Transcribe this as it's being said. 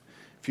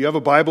If you have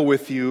a Bible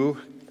with you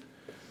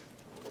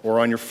or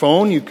on your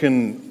phone, you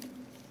can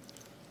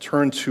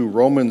turn to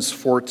Romans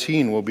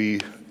 14. We'll be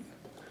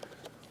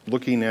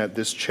looking at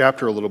this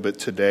chapter a little bit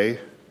today.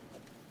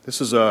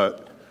 This is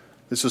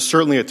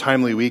certainly a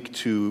timely week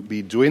to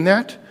be doing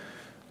that.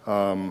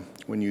 When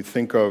you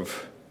think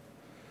of,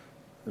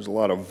 there's a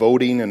lot of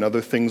voting and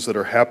other things that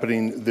are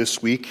happening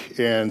this week,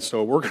 and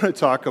so we're going to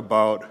talk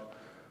about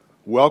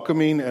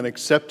welcoming and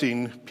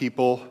accepting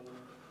people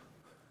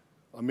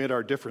amid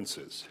our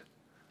differences.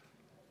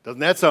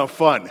 Doesn't that sound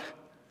fun?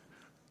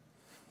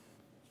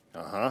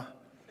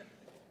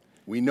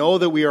 We know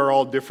that we are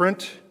all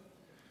different.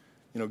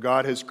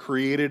 God has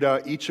created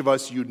each of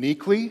us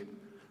uniquely.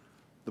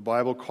 The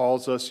Bible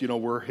calls us,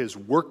 we're His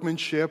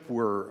workmanship,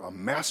 we're a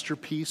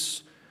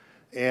masterpiece.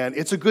 And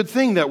it's a good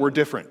thing that we're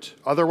different.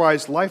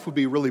 Otherwise, life would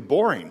be really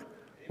boring.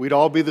 We'd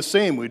all be the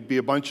same. We'd be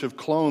a bunch of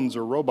clones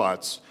or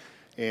robots.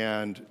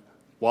 And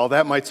while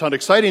that might sound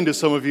exciting to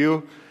some of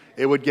you,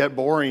 it would get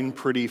boring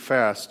pretty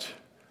fast.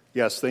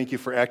 Yes, thank you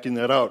for acting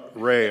that out,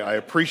 Ray. I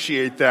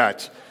appreciate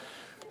that.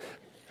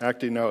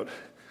 Acting out,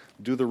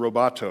 do the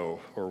roboto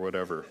or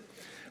whatever.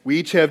 We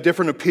each have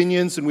different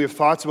opinions and we have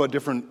thoughts about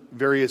different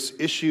various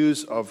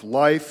issues of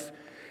life.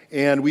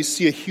 And we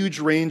see a huge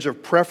range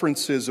of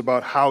preferences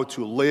about how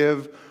to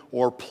live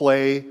or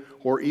play,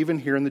 or even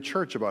here in the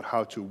church about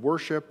how to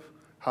worship,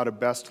 how to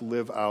best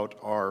live out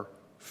our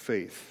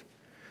faith.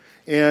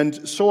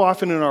 And so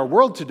often in our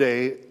world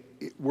today,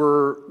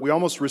 we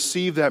almost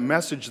receive that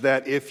message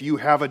that if you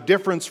have a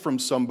difference from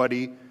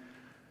somebody,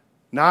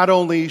 not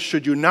only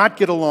should you not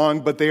get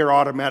along, but they are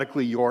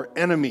automatically your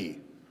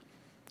enemy.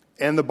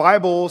 And the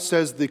Bible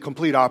says the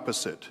complete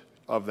opposite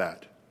of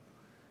that.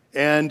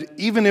 And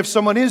even if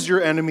someone is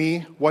your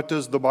enemy, what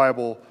does the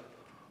Bible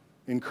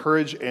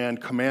encourage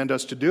and command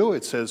us to do?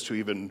 It says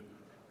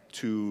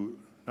to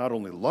not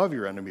only love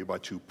your enemy,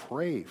 but to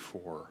pray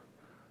for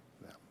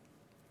them,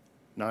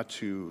 not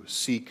to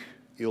seek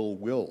ill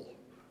will.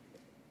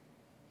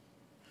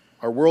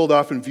 Our world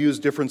often views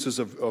differences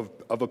of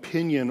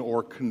opinion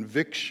or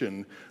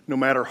conviction, no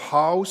matter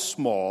how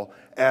small,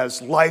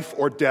 as life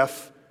or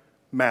death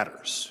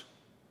matters.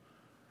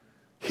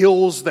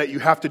 Hills that you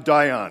have to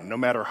die on, no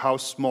matter how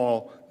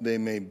small they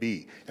may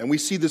be. And we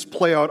see this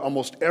play out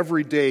almost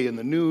every day in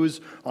the news,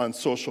 on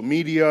social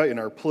media, in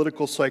our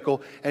political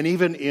cycle, and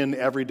even in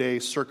everyday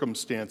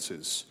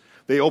circumstances.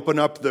 They open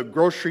up the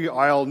grocery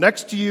aisle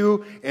next to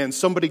you, and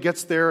somebody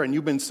gets there, and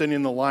you've been sitting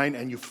in the line,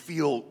 and you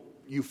feel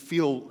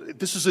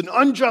this is an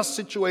unjust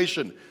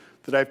situation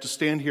that I have to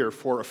stand here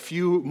for a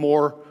few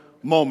more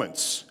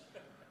moments.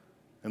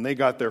 And they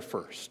got there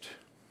first.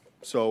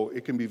 So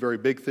it can be very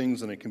big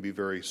things and it can be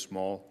very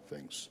small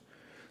things.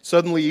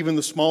 Suddenly, even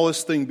the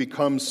smallest thing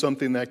becomes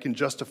something that can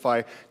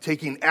justify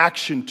taking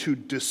action to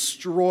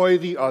destroy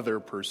the other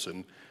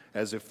person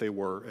as if they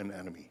were an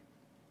enemy.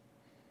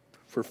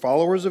 For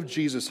followers of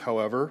Jesus,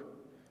 however,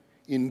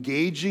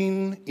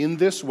 engaging in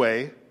this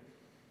way,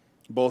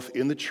 both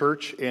in the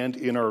church and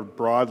in our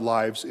broad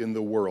lives in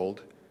the world,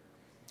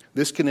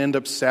 this can end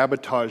up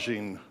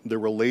sabotaging the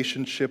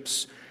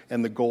relationships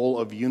and the goal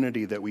of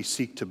unity that we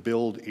seek to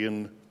build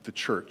in the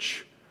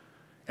church.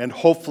 And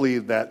hopefully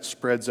that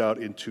spreads out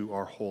into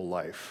our whole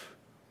life,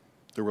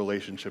 the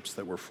relationships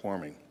that we're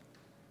forming.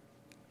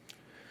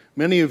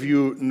 Many of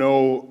you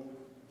know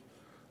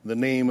the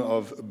name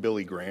of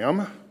Billy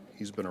Graham.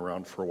 He's been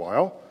around for a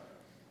while.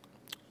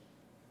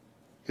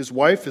 His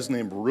wife is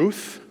named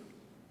Ruth.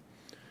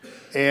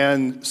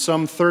 And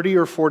some 30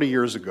 or 40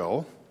 years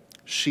ago,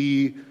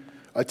 she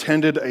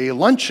attended a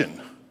luncheon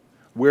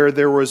where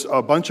there was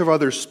a bunch of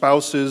other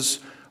spouses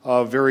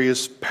of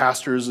various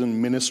pastors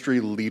and ministry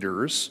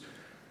leaders,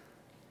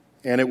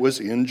 and it was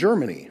in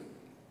Germany.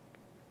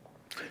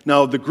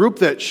 Now, the group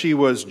that she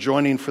was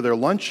joining for their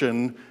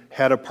luncheon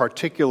had a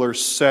particular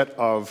set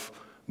of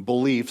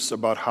beliefs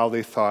about how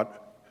they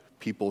thought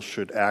people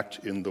should act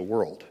in the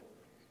world.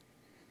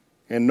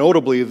 And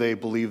notably, they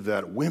believed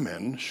that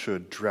women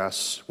should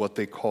dress what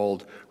they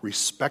called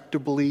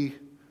respectably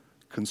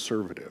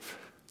conservative,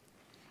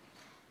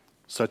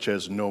 such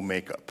as no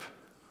makeup.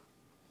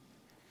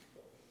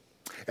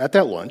 At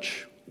that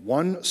lunch,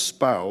 one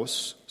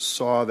spouse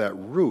saw that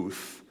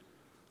Ruth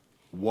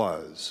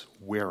was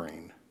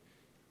wearing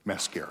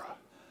mascara.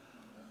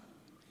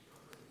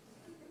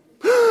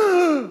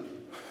 The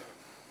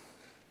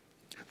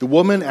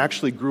woman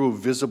actually grew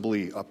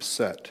visibly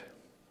upset.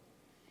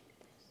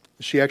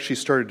 She actually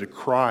started to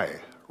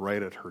cry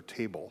right at her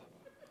table.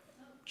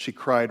 She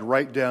cried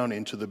right down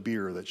into the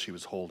beer that she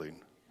was holding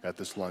at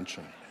this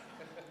luncheon.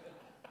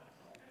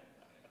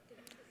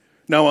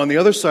 Now, on the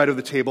other side of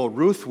the table,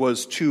 Ruth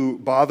was too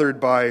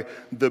bothered by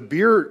the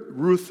beer.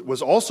 Ruth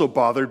was also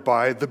bothered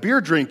by the beer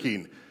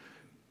drinking.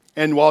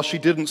 And while she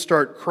didn't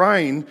start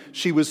crying,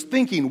 she was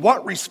thinking,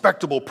 what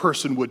respectable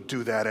person would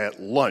do that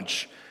at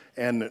lunch,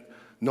 and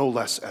no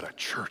less at a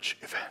church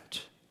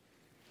event?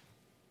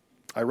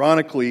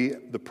 Ironically,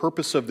 the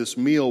purpose of this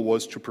meal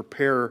was to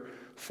prepare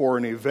for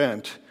an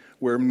event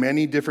where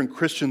many different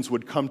Christians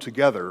would come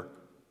together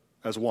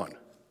as one.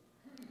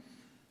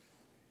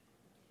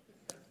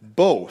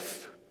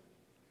 both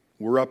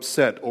were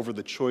upset over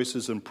the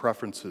choices and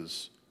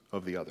preferences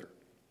of the other.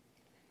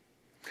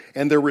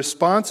 And their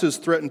responses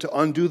threatened to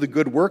undo the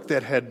good work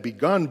that had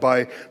begun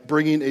by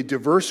bringing a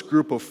diverse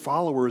group of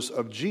followers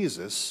of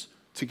Jesus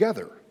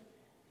together.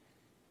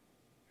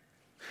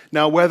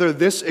 Now, whether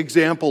this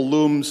example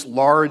looms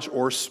large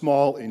or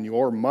small in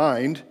your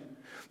mind,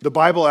 the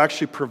Bible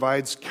actually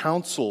provides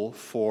counsel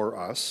for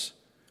us,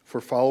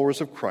 for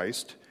followers of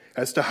Christ,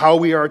 as to how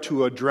we are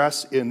to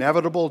address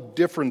inevitable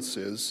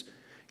differences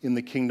in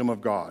the kingdom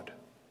of God.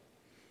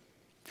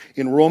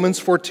 In Romans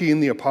 14,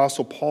 the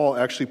Apostle Paul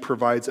actually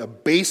provides a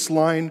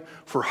baseline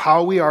for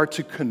how we are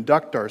to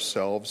conduct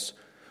ourselves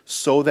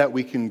so that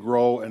we can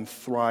grow and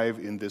thrive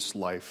in this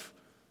life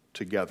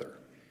together.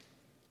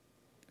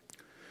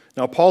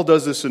 Now, Paul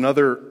does this in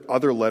other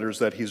letters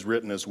that he's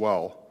written as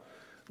well,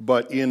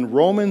 but in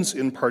Romans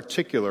in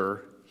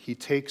particular, he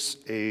takes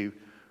a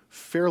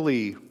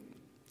fairly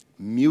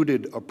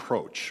muted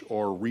approach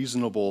or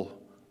reasonable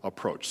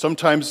approach.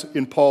 Sometimes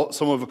in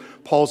some of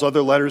Paul's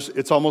other letters,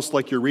 it's almost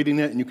like you're reading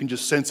it and you can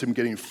just sense him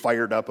getting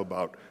fired up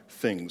about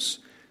things.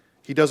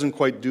 He doesn't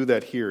quite do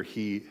that here.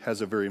 He has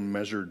a very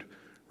measured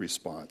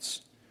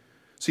response.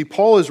 See,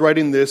 Paul is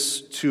writing this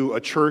to a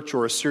church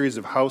or a series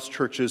of house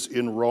churches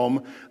in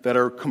Rome that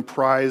are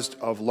comprised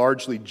of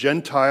largely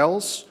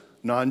Gentiles,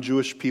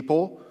 non-Jewish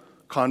people,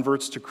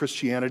 converts to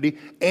Christianity,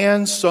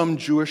 and some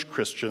Jewish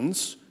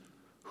Christians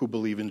who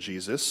believe in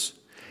Jesus.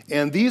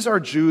 And these are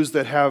Jews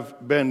that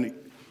have been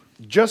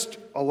just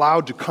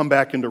allowed to come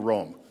back into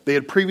Rome. They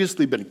had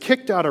previously been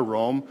kicked out of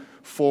Rome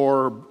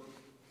for,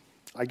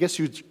 I guess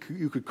you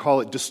could call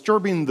it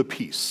disturbing the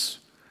peace.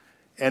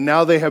 And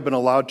now they have been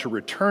allowed to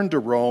return to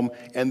Rome,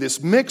 and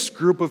this mixed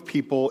group of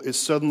people is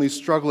suddenly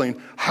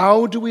struggling.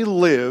 How do we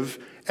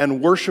live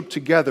and worship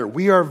together?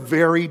 We are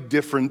very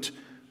different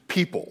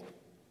people.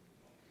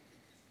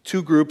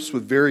 Two groups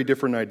with very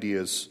different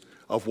ideas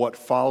of what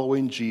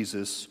following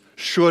Jesus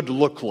should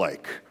look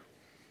like,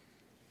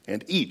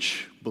 and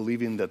each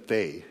believing that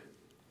they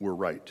were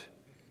right.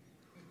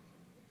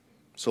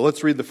 So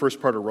let's read the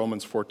first part of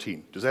Romans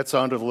 14. Does that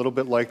sound a little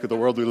bit like the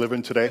world we live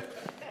in today?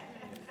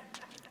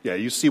 Yeah,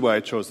 you see why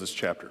I chose this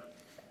chapter.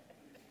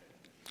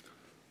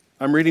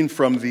 I'm reading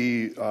from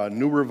the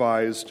New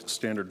Revised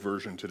Standard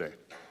Version today.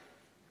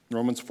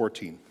 Romans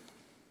 14.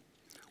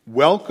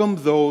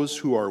 Welcome those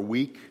who are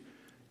weak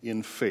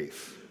in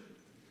faith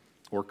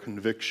or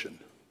conviction,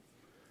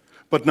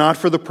 but not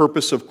for the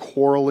purpose of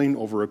quarreling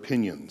over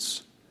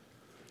opinions.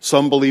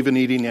 Some believe in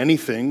eating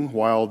anything,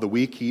 while the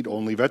weak eat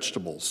only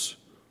vegetables.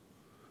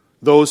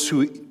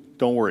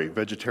 Don't worry,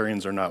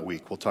 vegetarians are not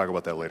weak. We'll talk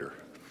about that later.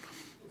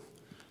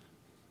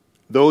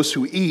 Those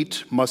who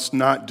eat must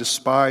not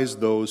despise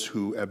those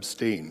who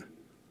abstain,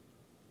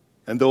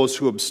 and those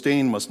who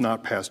abstain must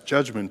not pass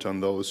judgment on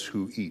those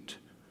who eat,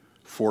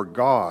 for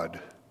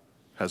God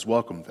has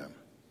welcomed them.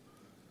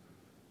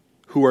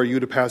 Who are you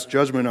to pass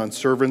judgment on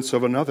servants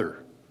of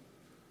another?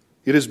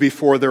 It is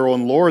before their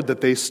own Lord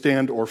that they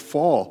stand or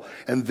fall,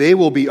 and they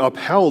will be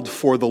upheld,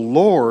 for the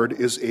Lord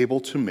is able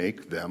to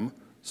make them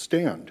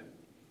stand.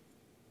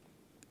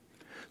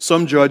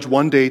 Some judge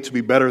one day to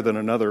be better than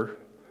another,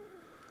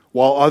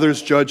 while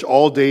others judge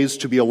all days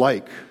to be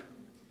alike.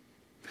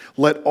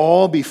 Let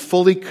all be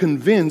fully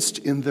convinced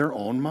in their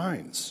own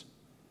minds.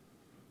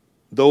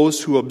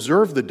 Those who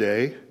observe the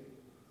day,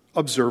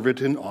 observe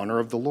it in honor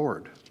of the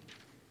Lord.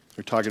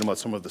 We're talking about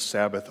some of the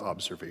Sabbath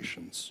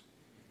observations.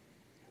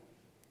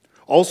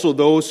 Also,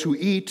 those who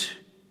eat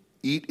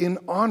in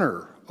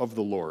honor of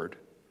the Lord,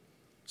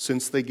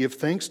 since they give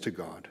thanks to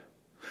God,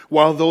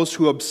 while those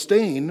who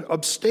abstain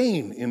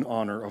in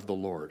honor of the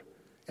Lord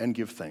and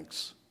give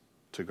thanks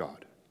to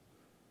God.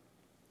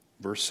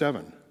 Verse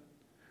 7,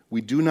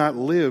 we do not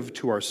live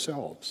to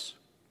ourselves,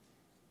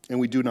 and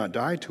we do not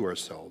die to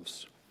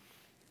ourselves.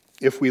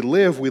 If we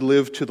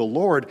live to the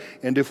Lord,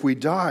 and if we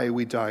die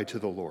to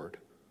the Lord.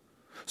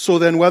 So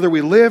then, whether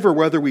we live or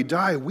whether we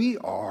die, we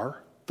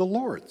are the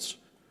Lord's.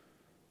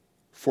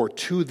 For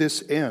to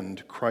this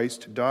end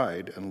Christ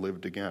died and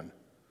lived again,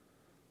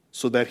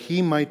 so that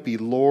he might be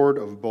Lord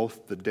of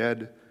both the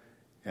dead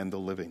and the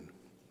living.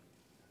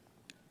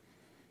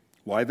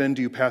 Why then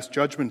do you pass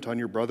judgment on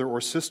your brother or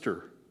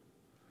sister?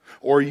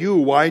 Or you,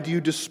 why do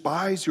you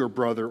despise your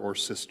brother or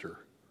sister?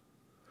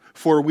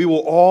 For we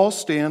will all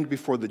stand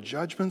before the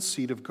judgment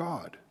seat of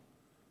God.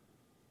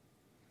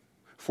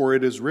 For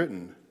it is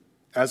written,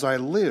 as I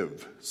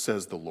live,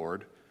 says the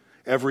Lord,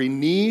 every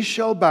knee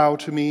shall bow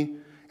to me,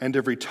 and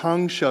every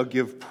tongue shall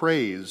give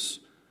praise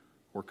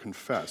or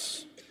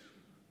confess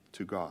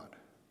to God.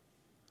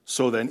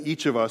 So then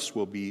each of us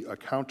will be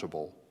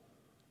accountable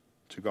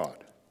to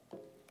God.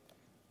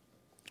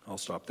 I'll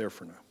stop there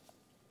for now.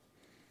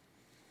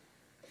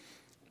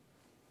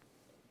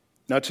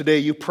 Now today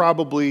you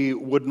probably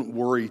wouldn't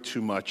worry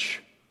too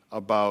much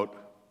about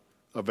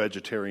a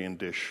vegetarian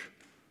dish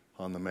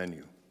on the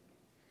menu.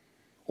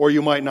 Or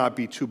you might not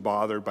be too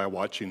bothered by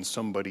watching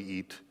somebody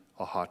eat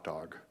a hot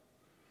dog,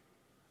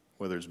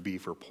 whether it's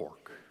beef or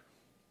pork.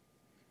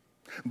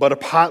 But a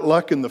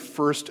potluck in the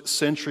first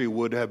century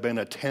would have been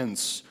a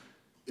tense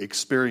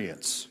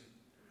experience.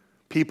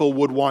 People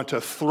would want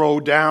to throw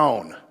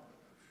down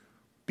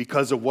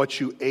because of what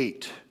you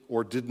ate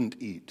or didn't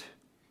eat.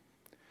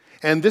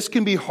 And this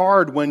can be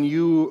hard when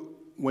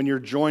you're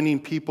joining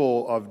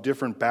people of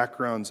different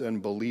backgrounds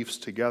and beliefs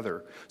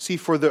together. See,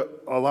 for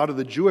a lot of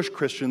the Jewish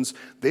Christians,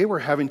 they were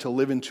having to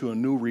live into a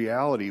new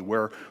reality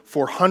where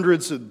for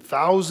hundreds and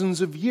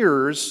thousands of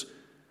years,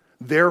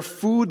 their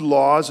food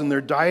laws and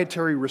their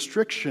dietary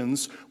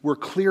restrictions were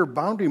clear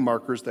boundary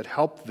markers that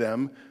helped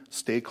them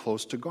stay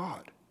close to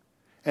God.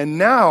 And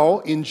now,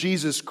 in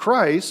Jesus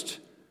Christ,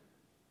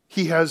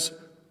 He has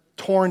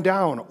torn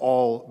down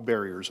all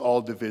barriers,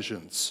 all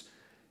divisions.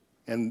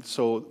 And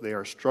so they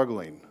are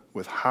struggling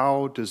with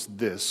how does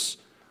this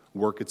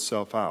work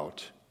itself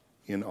out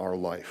in our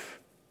life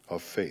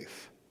of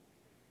faith.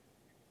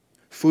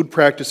 Food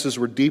practices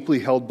were deeply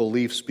held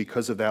beliefs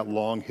because of that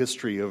long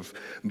history of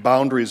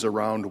boundaries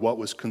around what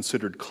was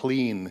considered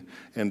clean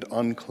and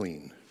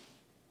unclean.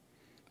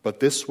 But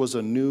this was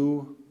a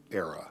new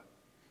era.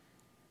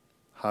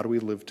 How do we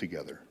live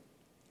together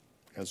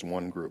as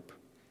one group?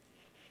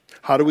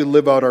 How do we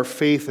live out our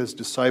faith as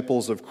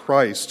disciples of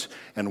Christ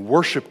and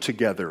worship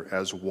together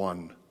as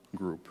one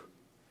group?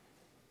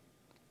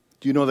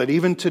 Do you know that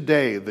even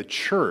today, the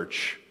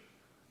church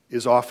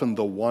is often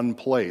the one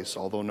place,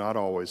 although not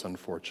always,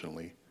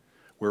 unfortunately,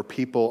 where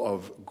people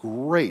of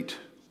great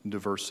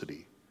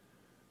diversity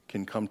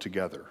can come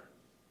together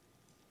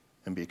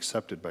and be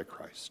accepted by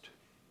Christ?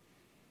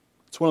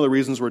 It's one of the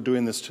reasons we're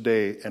doing this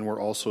today, and we're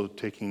also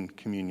taking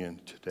communion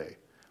today,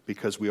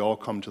 because we all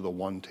come to the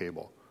one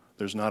table.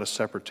 There's not a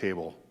separate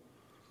table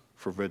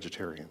for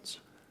vegetarians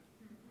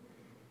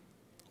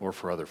or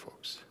for other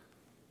folks.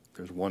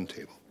 There's one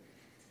table.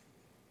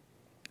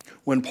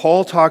 When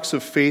Paul talks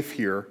of faith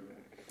here,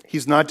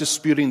 he's not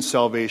disputing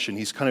salvation.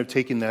 He's kind of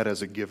taking that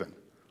as a given,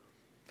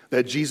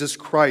 that Jesus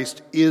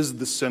Christ is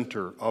the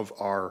center of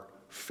our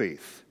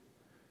faith.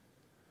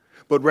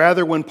 But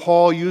rather, when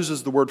Paul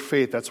uses the word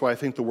faith, that's why I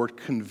think the word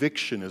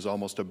conviction is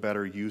almost a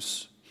better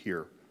use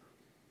here.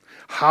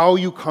 How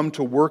you come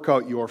to work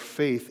out your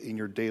faith in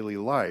your daily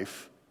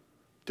life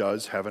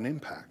does have an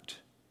impact.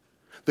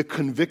 The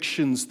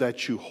convictions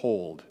that you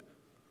hold,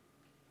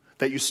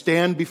 that you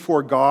stand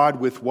before God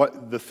with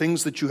the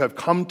things that you have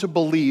come to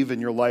believe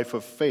in your life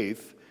of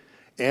faith,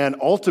 and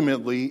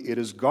ultimately it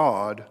is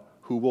God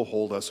who will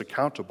hold us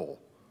accountable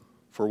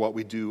for what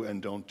we do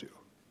and don't do.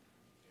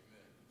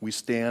 We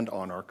stand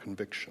on our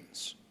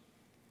convictions.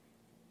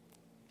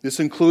 This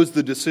includes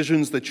the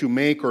decisions that you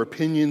make or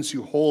opinions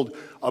you hold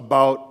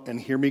about, and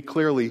hear me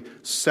clearly,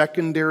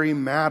 secondary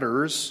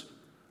matters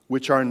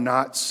which are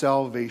not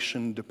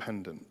salvation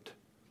dependent.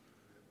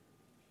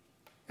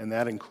 And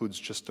that includes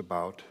just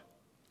about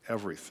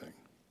everything.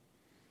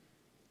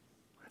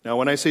 Now,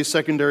 when I say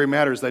secondary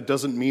matters, that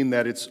doesn't mean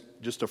that it's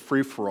just a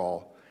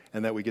free-for-all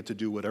and that we get to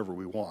do whatever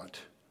we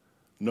want.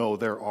 No,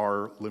 there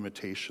are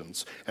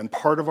limitations. And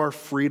part of our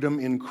freedom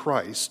in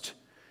Christ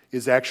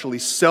is actually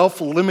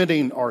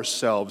self-limiting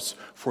ourselves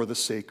for the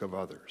sake of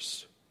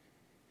others.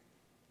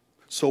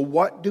 So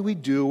what do we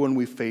do when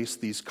we face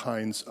these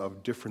kinds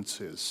of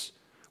differences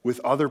with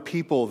other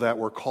people that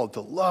we're called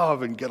to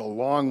love and get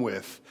along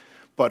with,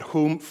 but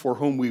for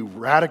whom we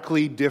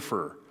radically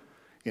differ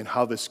in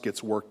how this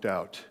gets worked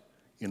out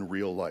in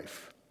real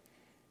life?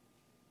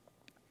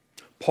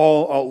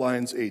 Paul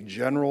outlines a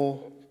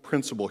general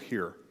principle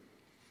here.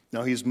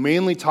 Now, he's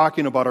mainly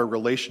talking about our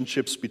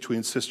relationships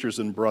between sisters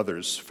and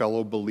brothers,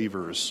 fellow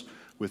believers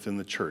within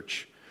the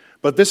church.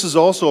 But this is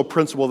also a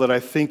principle that I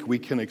think we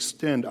can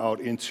extend out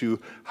into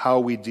how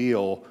we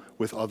deal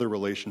with other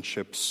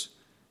relationships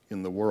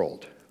in the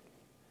world.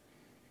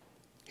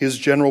 His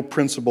general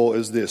principle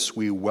is this: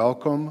 we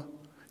welcome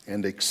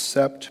and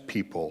accept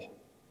people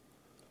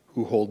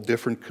who hold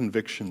different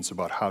convictions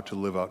about how to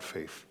live out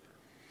faith.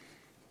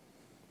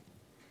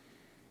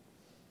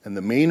 And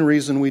the main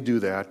reason we do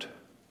that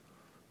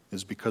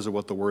is because of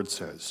what the Word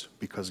says,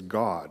 because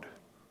God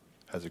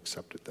has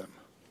accepted them.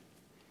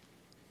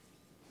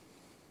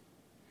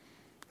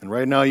 And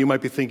right now you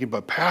might be thinking,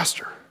 but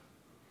Pastor,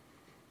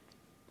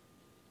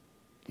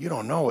 you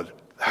don't know what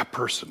that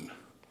person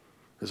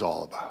is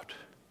all about.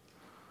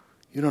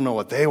 You don't know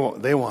what they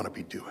want to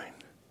be doing.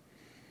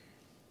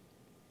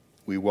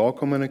 We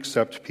welcome and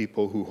accept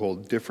people who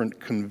hold different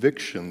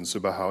convictions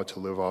about how to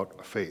live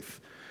out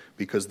faith,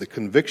 because the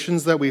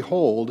convictions that we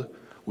hold,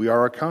 we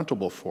are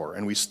accountable for,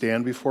 and we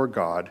stand before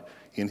God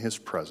in His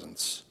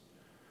presence,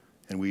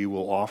 and we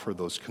will offer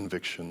those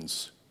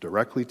convictions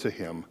directly to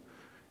Him,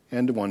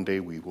 and one day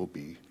we will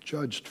be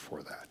judged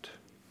for that.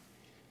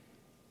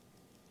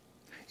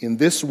 In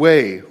this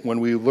way, when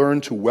we learn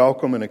to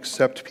welcome and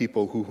accept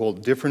people who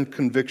hold different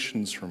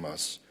convictions from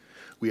us,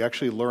 we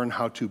actually learn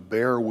how to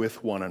bear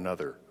with one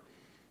another,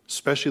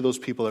 especially those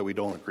people that we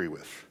don't agree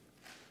with,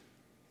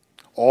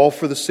 all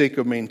for the sake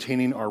of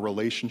maintaining our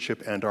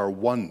relationship and our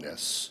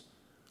oneness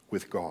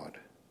with God,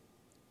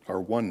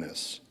 our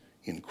oneness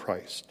in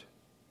Christ.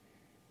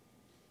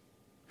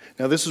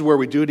 Now, this is where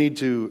we do need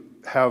to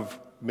have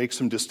make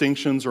some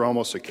distinctions or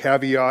almost a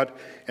caveat,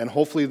 and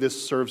hopefully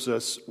this serves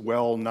us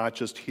well, not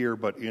just here,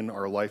 but in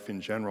our life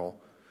in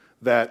general,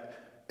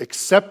 that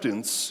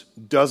acceptance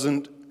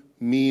doesn't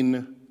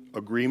mean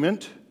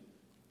agreement.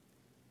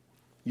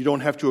 You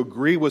don't have to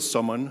agree with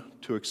someone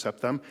to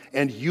accept them.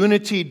 And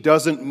unity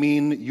doesn't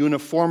mean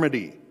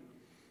uniformity.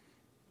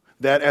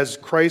 That as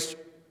Christ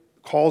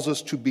calls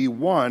us to be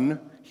one,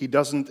 he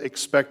doesn't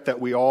expect that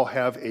we all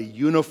have a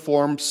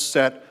uniform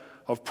set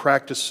of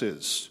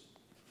practices.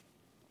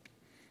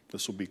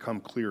 This will become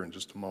clear in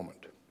just a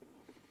moment.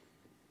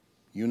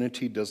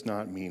 Unity does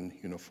not mean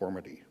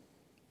uniformity.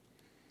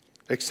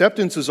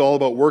 Acceptance is all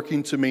about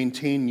working to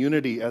maintain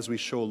unity as we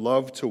show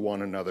love to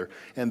one another.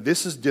 And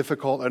this is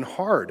difficult and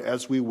hard,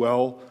 as we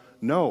well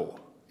know.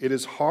 It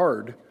is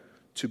hard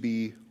to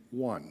be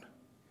one.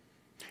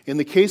 In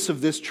the case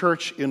of this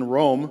church in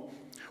Rome,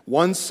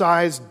 one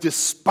side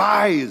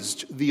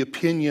despised the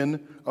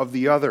opinion of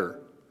the other,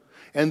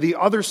 and the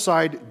other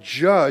side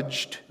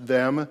judged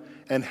them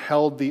and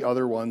held the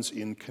other ones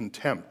in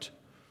contempt.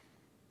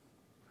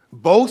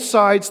 Both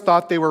sides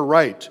thought they were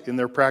right in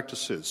their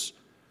practices,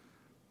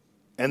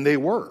 and they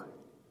were.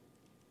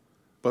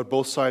 But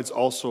both sides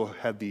also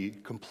had the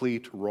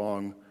complete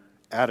wrong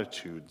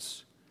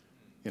attitudes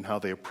in how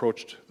they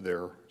approached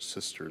their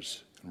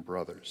sisters and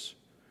brothers.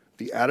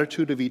 The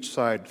attitude of each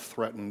side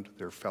threatened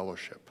their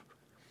fellowship.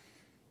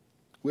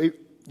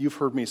 You've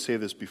heard me say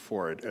this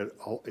before.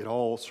 It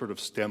all sort of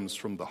stems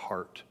from the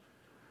heart.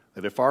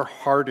 That if our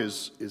heart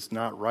is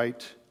not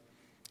right,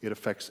 it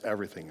affects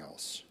everything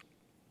else.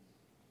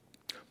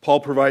 Paul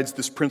provides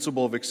this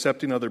principle of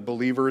accepting other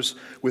believers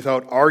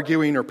without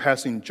arguing or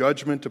passing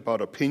judgment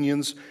about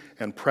opinions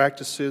and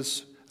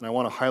practices. And I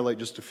want to highlight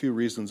just a few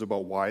reasons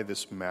about why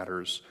this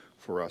matters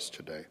for us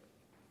today.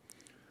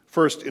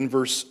 First, in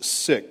verse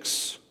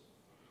 6,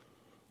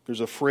 there's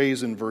a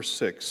phrase in verse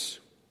 6.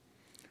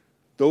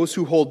 Those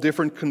who hold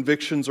different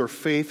convictions or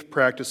faith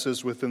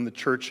practices within the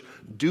church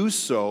do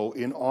so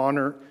in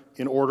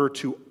order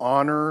to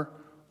honor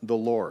the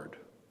Lord.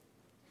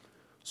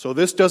 So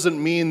this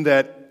doesn't mean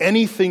that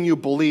anything you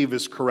believe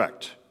is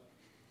correct.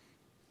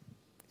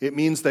 It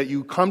means that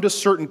you come to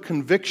certain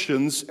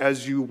convictions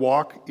as you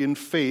walk in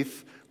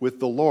faith with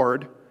the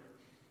Lord,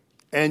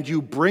 and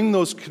you bring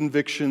those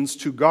convictions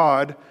to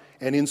God,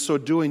 and in so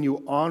doing,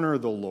 you honor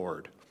the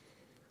Lord.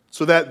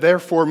 So that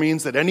therefore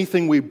means that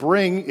anything we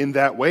bring in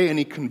that way,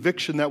 any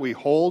conviction that we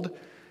hold,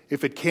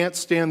 if it can't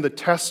stand the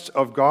test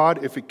of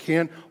God, if it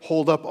can't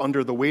hold up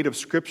under the weight of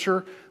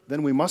Scripture,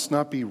 then we must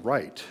not be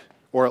right,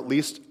 or at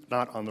least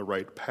not on the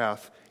right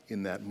path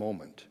in that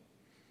moment.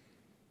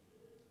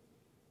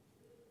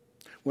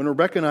 When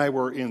Rebecca and I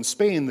were in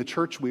Spain, the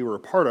church we were a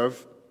part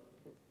of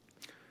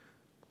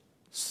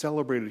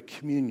celebrated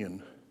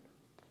communion,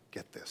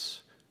 get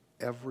this,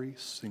 every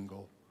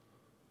single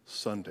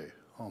Sunday.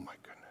 Oh my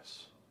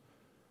goodness.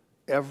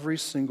 Every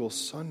single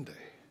Sunday.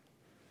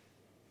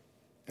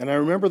 And I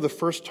remember the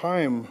first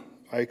time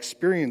I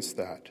experienced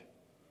that.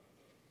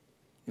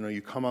 You know,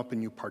 you come up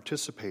and you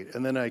participate.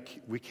 And then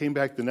we came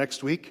back the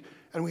next week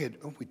and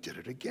we did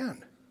it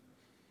again.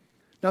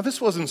 Now,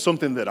 this wasn't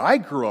something that I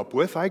grew up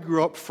with. I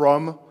grew up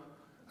from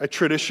a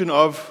tradition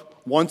of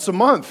once a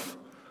month.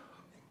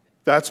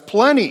 That's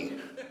plenty.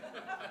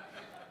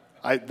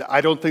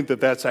 I don't think that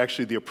that's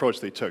actually the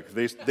approach they took.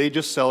 They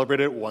just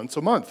celebrated it once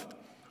a month.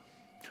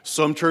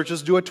 Some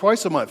churches do it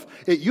twice a month.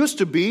 It used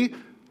to be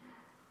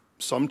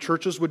some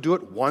churches would do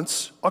it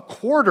once a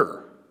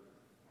quarter.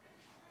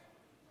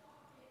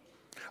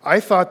 I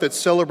thought that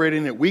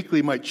celebrating it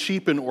weekly might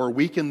cheapen or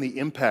weaken the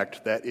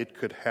impact that it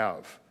could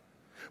have.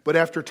 But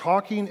after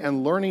talking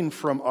and learning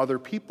from other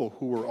people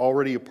who were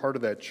already a part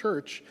of that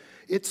church,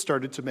 it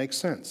started to make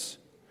sense.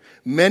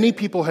 Many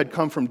people had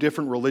come from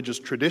different religious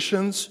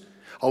traditions.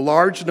 A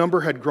large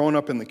number had grown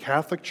up in the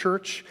Catholic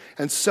Church,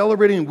 and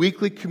celebrating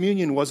weekly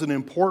communion was an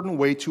important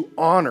way to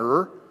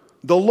honor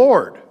the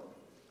Lord.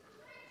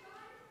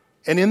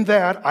 And in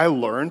that, I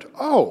learned,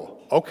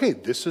 okay,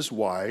 this is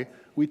why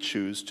we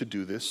choose to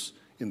do this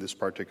in this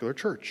particular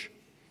church.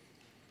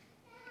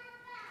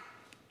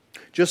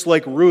 Just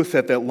like Ruth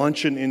at that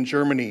luncheon in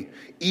Germany,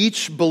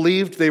 each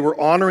believed they were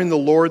honoring the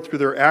Lord through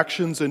their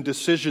actions and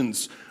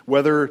decisions,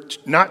 whether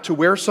not to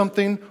wear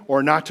something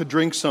or not to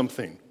drink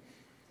something.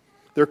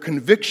 Their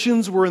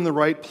convictions were in the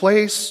right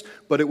place,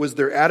 but it was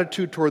their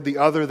attitude toward the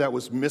other that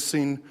was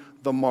missing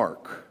the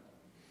mark.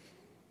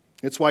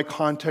 It's why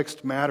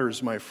context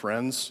matters, my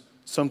friends,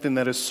 something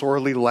that is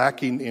sorely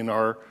lacking in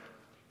our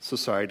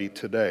society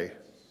today.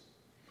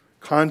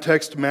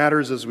 Context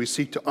matters as we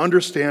seek to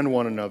understand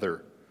one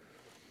another.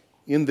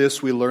 In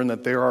this, we learn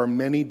that there are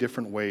many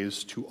different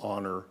ways to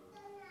honor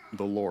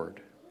the Lord.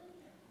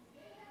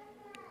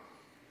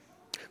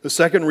 The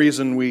second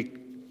reason we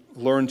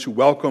learn to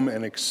welcome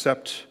and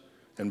accept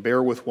and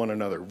bear with one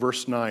another,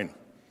 verse 9,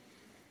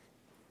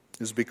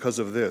 is because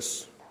of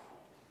this.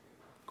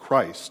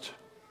 Christ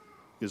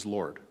is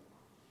Lord.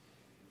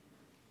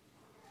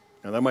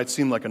 Now that might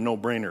seem like a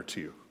no-brainer to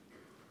you.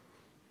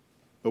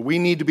 But we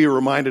need to be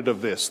reminded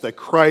of this, that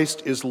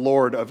Christ is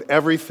Lord of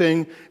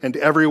everything and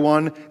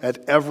everyone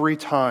at every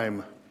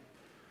time.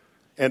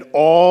 And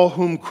all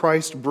whom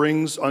Christ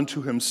brings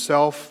unto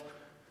himself,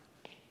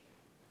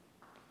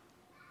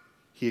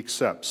 he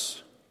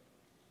accepts.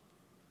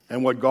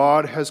 And what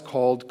God has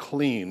called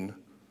clean,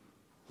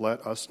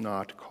 let us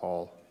not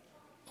call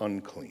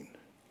unclean.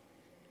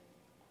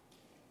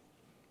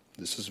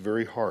 This is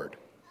very hard.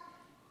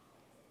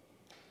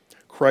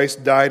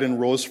 Christ died and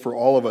rose for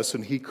all of us,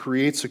 and he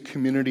creates a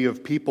community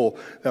of people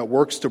that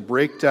works to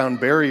break down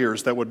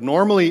barriers that would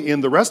normally,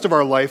 in the rest of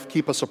our life,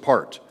 keep us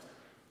apart.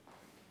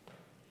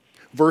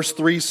 Verse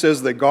 3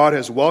 says that God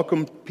has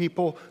welcomed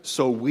people,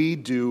 so we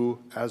do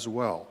as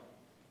well.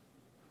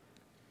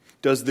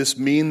 Does this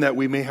mean that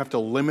we may have to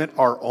limit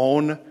our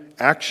own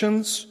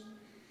actions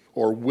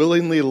or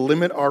willingly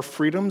limit our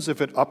freedoms if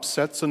it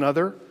upsets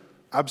another?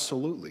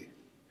 Absolutely.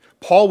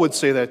 Paul would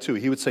say that too.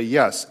 He would say,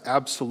 yes,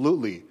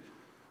 absolutely.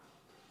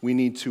 We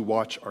need to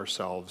watch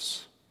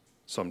ourselves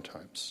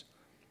sometimes.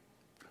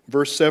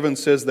 Verse 7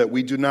 says that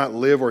we do not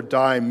live or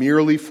die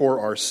merely for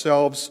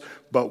ourselves,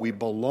 but we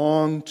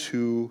belong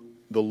to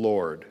the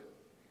Lord.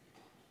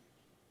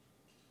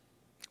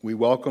 We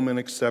welcome and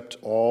accept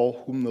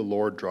all whom the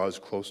Lord draws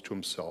close to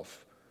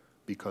himself,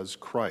 because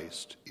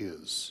Christ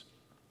is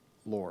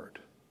Lord,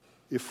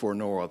 if for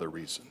no other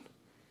reason.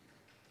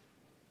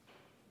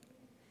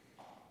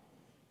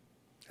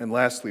 And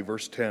lastly,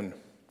 verse 10.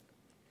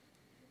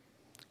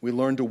 We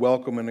learn to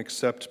welcome and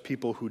accept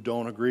people who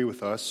don't agree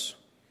with us,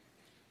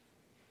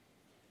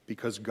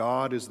 because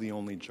God is the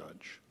only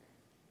judge.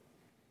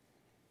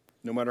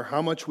 No matter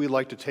how much we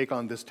like to take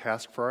on this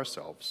task for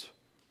ourselves,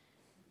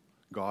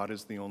 God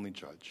is the only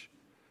judge.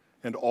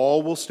 And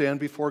all will stand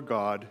before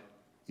God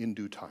in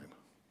due time.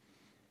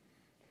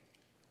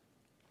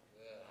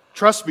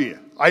 Trust me,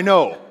 I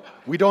know,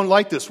 we don't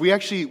like this. We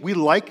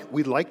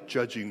like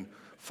judging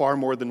far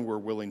more than we're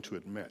willing to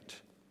admit.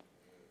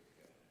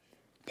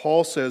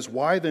 Paul says,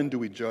 why then do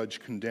we judge,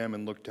 condemn,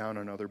 and look down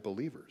on other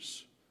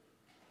believers?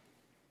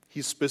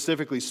 He's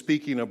specifically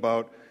speaking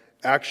about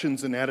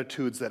actions and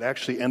attitudes that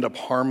actually end up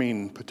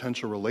harming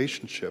potential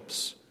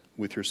relationships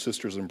with your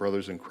sisters and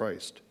brothers in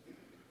Christ.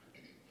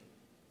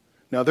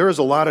 Now, there is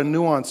a lot of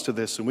nuance to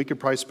this, and we could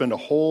probably spend a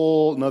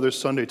whole another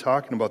Sunday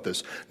talking about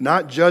this.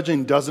 Not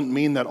judging doesn't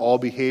mean that all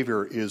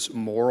behavior is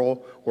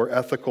moral or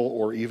ethical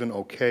or even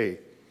okay.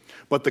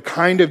 But the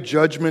kind of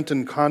judgment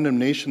and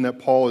condemnation that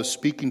Paul is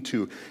speaking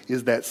to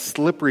is that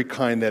slippery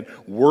kind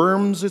that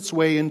worms its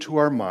way into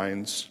our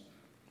minds,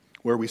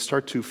 where we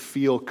start to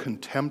feel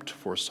contempt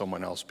for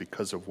someone else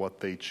because of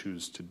what they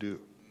choose to do.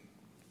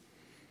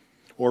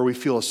 Or we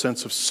feel a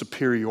sense of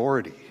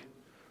superiority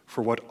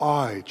for what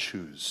I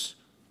choose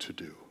to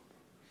do.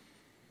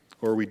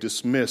 Or we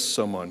dismiss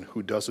someone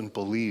who doesn't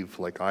believe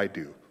like I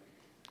do,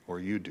 or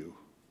you do,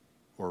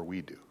 or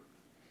we do.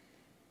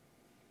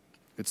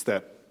 It's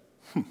that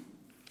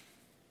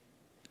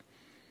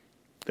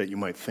that you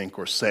might think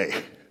or say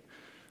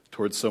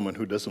towards someone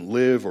who doesn't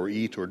live or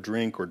eat or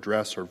drink or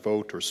dress or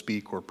vote or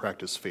speak or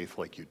practice faith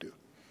like you do.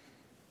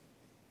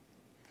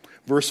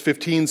 Verse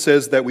 15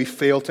 says that we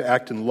fail to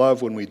act in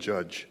love when we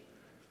judge,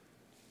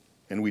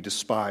 and we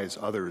despise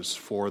others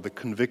for the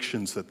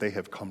convictions that they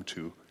have come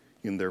to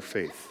in their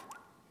faith.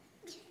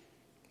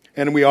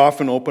 And we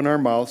often open our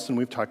mouths, and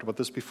we've talked about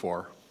this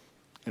before,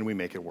 and we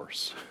make it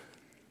worse.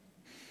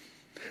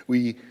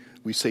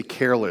 We say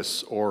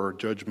careless or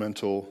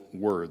judgmental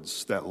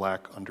words that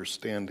lack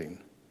understanding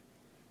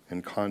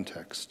and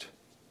context.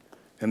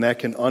 And that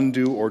can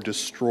undo or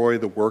destroy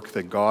the work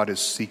that God is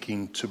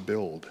seeking to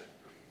build.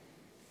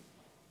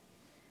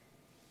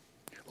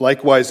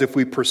 Likewise, if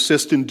we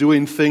persist in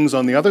doing things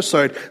on the other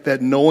side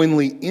that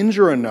knowingly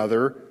injure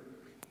another,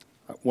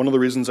 one of the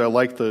reasons I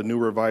like the New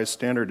Revised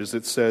Standard is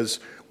it says,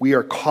 we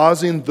are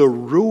causing the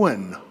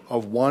ruin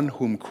of one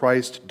whom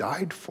Christ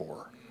died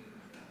for,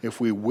 if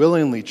we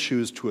willingly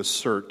choose to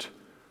assert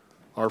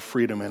our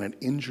freedom and it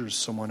injures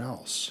someone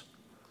else.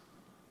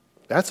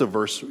 That's a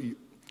verse,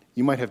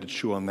 you might have to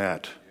chew on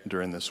that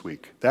during this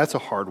week. That's a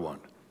hard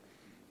one.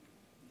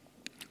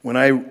 When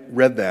I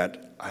read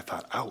that, I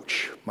thought,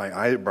 ouch, my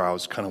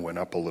eyebrows kind of went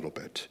up a little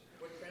bit.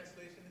 What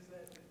translation is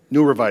that?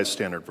 New Revised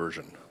Standard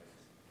Version.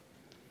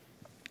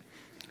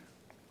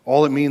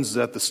 All it means is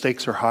that the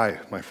stakes are high,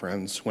 my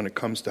friends, when it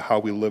comes to how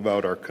we live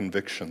out our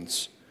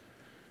convictions.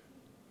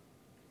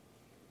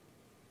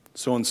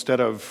 So instead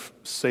of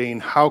saying,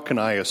 how can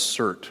I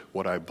assert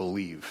what I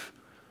believe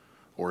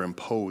or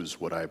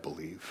impose what I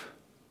believe,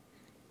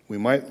 we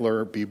might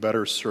be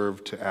better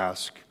served to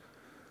ask,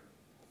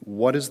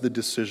 what is the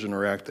decision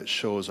or act that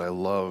shows I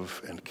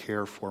love and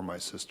care for my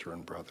sister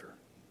and brother?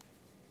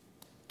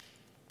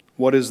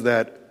 What is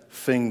that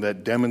thing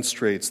that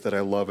demonstrates that I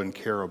love and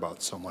care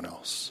about someone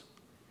else?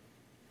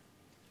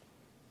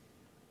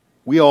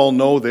 We all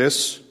know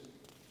this.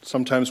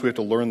 Sometimes we have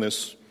to learn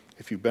this.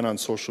 If you've been on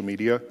social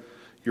media,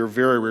 you're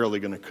very rarely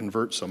going to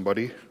convert someone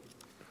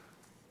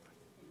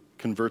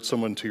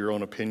to your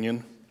own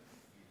opinion.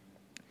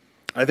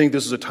 I think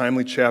this is a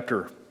timely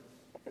chapter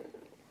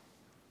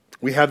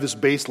We have this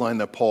baseline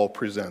that Paul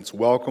presents.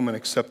 Welcome and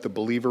accept the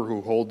believer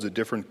who holds a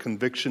different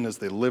conviction as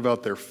they live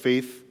out their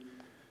faith.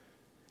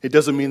 It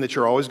doesn't mean that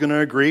you're always going to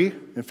agree.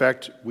 In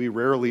fact, we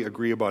rarely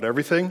agree about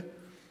everything.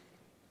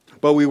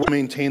 But we will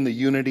maintain the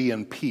unity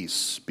and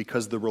peace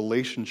because the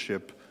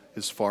relationship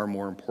is far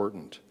more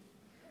important.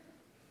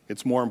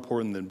 It's more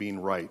important than being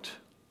right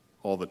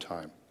all the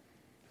time.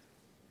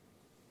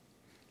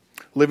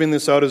 Living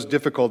this out is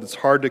difficult. It's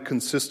hard to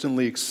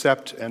consistently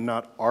accept and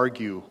not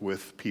argue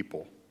with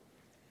people,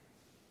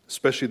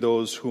 especially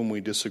those whom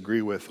we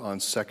disagree with on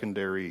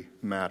secondary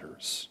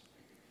matters.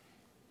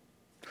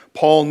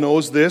 Paul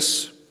knows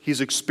this.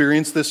 He's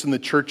experienced this in the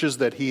churches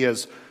that he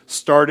has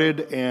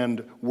started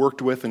and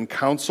worked with and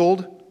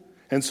counseled.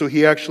 And so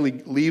he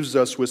actually leaves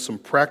us with some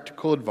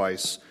practical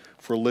advice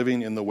for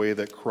living in the way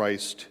that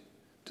Christ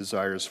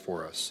desires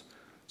for us.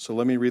 So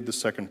let me read the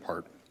second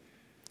part,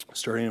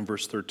 starting in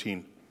verse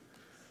 13.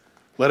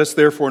 Let us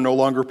therefore no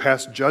longer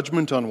pass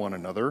judgment on one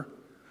another,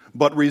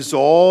 but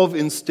resolve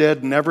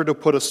instead never to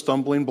put a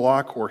stumbling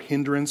block or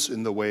hindrance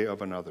in the way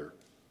of another.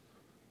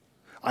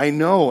 I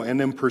know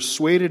and am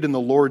persuaded in the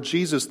Lord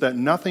Jesus that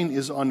nothing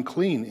is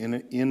unclean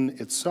in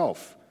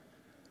itself,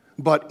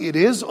 but it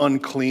is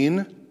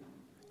unclean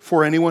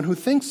for anyone who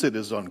thinks it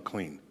is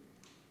unclean.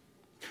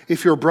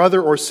 If your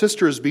brother or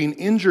sister is being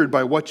injured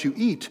by what you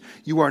eat,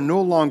 you are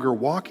no longer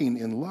walking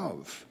in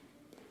love.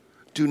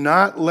 Do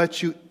not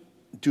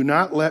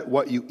let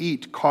what you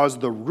eat cause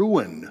the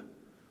ruin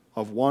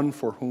of one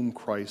for whom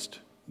Christ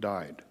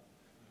died.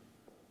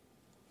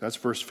 That's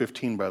verse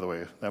 15, by the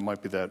way. That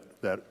might be that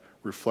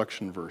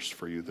reflection verse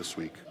for you this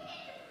week.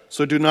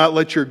 So do not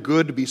let your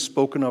good be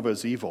spoken of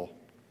as evil.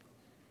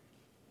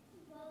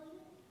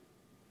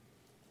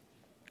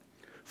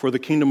 For the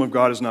kingdom of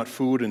God is not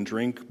food and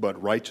drink, but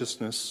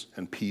righteousness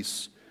and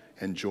peace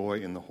and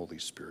joy in the Holy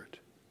Spirit.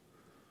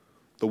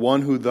 The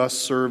one who thus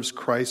serves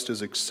Christ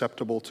is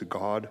acceptable to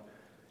God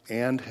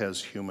and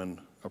has human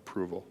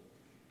approval.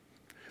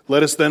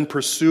 Let us then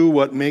pursue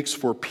what makes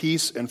for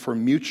peace and for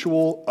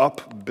mutual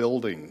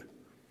upbuilding.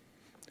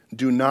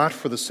 Do not,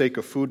 for the sake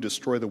of food,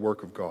 destroy the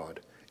work of God.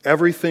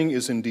 Everything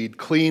is indeed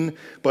clean,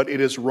 but it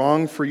is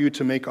wrong for you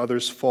to make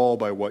others fall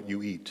by what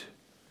you eat.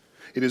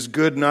 It is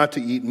good not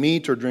to eat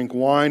meat or drink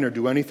wine or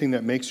do anything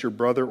that makes your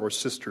brother or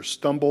sister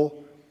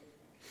stumble.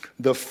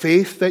 The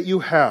faith that you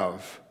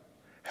have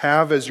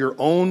as your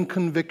own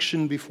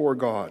conviction before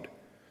God.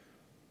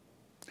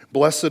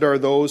 Blessed are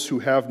those who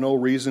have no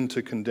reason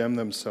to condemn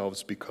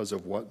themselves because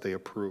of what they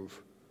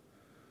approve.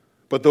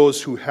 But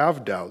those who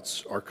have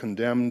doubts are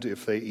condemned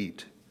if they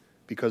eat,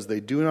 because they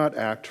do not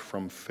act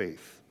from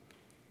faith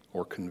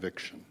or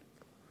conviction.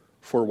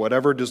 For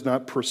whatever does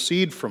not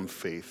proceed from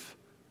faith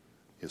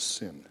is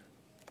sin.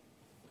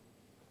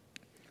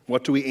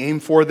 What do we aim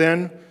for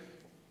then?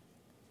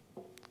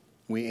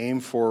 We aim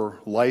for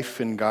life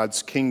in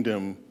God's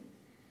kingdom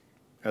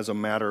as a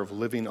matter of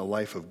living a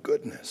life of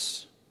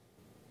goodness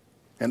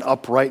and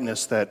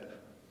uprightness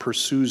that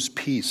pursues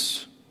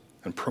peace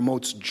and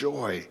promotes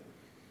joy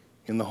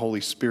in the Holy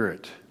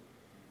Spirit.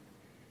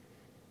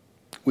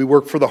 We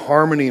work for the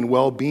harmony and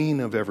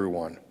well-being of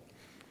everyone,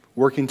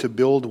 working to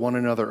build one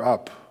another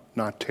up,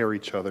 not tear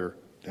each other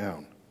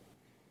down.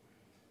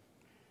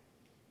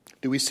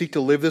 Do we seek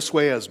to live this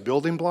way as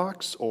building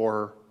blocks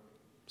or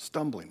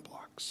stumbling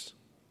blocks?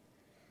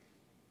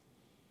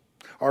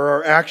 Are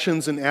our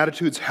actions and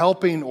attitudes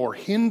helping or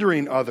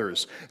hindering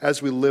others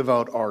as we live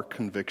out our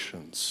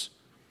convictions?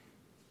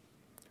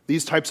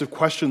 These types of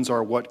questions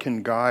are what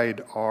can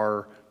guide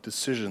our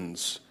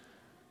decisions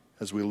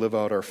as we live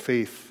out our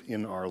faith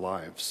in our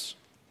lives.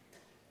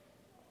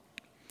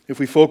 If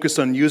we focus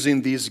on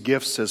using these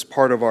gifts as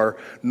part of our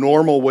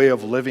normal way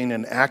of living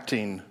and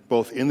acting,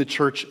 both in the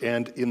church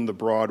and in the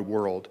broad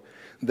world,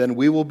 then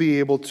we will be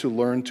able to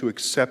learn to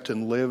accept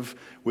and live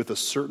with a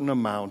certain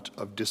amount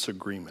of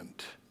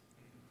disagreement.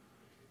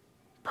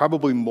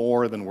 Probably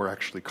more than we're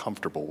actually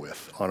comfortable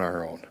with on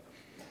our own.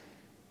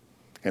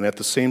 And at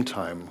the same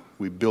time,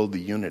 we build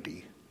the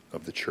unity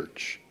of the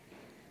church.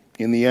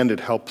 In the end, it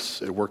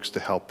works to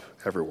help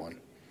everyone.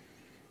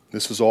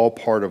 This is all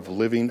part of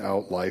living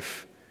out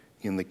life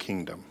in the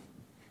kingdom.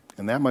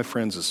 And that, my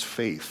friends, is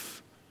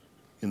faith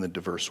in the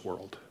diverse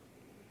world.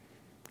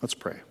 Let's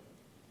pray.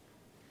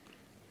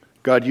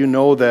 God, you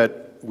know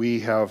that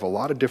we have a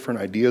lot of different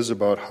ideas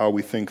about how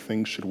we think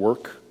things should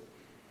work,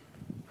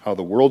 how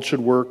the world should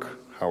work,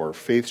 how our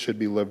faith should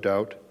be lived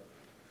out.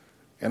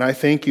 And I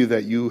thank you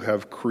that you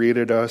have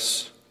created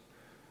us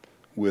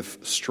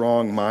with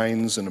strong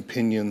minds and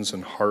opinions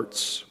and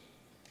hearts.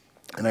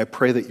 And I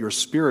pray that your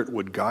Spirit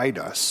would guide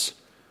us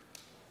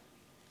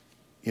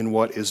in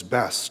what is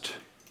best,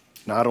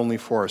 not only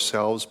for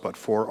ourselves, but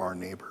for our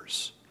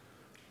neighbors,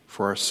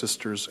 for our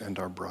sisters and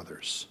our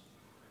brothers.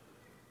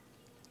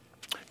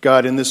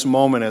 God, in this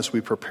moment as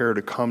we prepare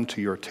to come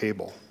to your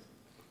table,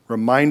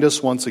 remind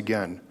us once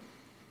again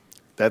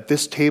that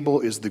this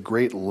table is the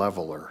great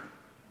leveler,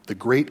 the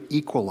great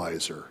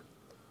equalizer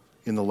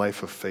in the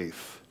life of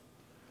faith.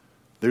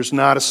 There's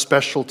not a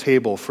special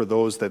table for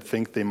those that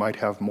think they might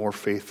have more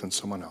faith than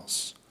someone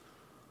else.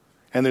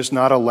 And there's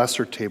not a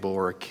lesser table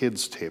or a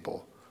kid's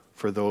table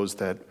for those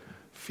that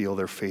feel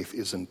their faith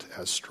isn't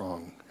as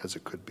strong as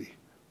it could be.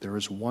 There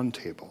is one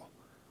table.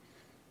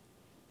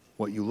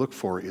 What you look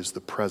for is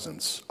the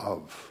presence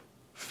of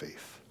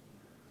faith.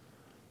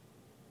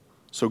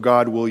 So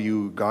God, will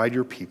you guide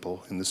your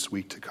people in this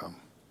week to come?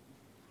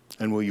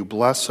 And will you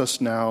bless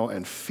us now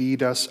and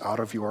feed us out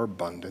of your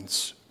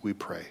abundance, we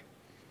pray.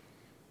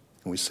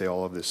 And we say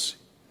all of this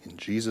in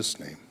Jesus'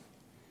 name.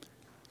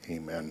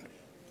 Amen.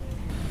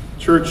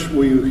 Church,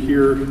 will you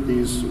hear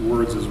these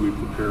words as we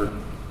prepare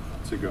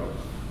to go?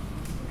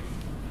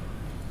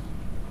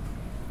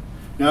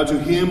 Now to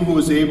him who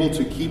is able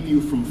to keep you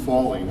from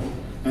falling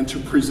and to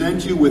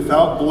present you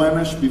without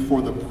blemish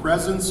before the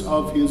presence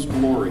of his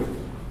glory,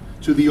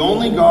 to the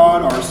only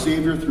God, our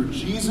Savior, through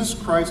Jesus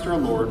Christ our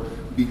Lord,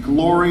 be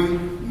glory,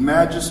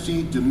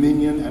 majesty,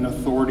 dominion, and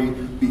authority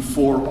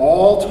before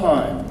all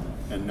time,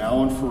 and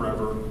now and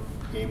forever.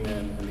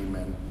 Amen and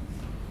amen.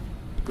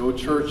 Go,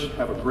 church.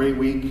 Have a great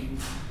week.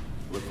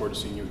 Look forward to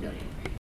seeing you again.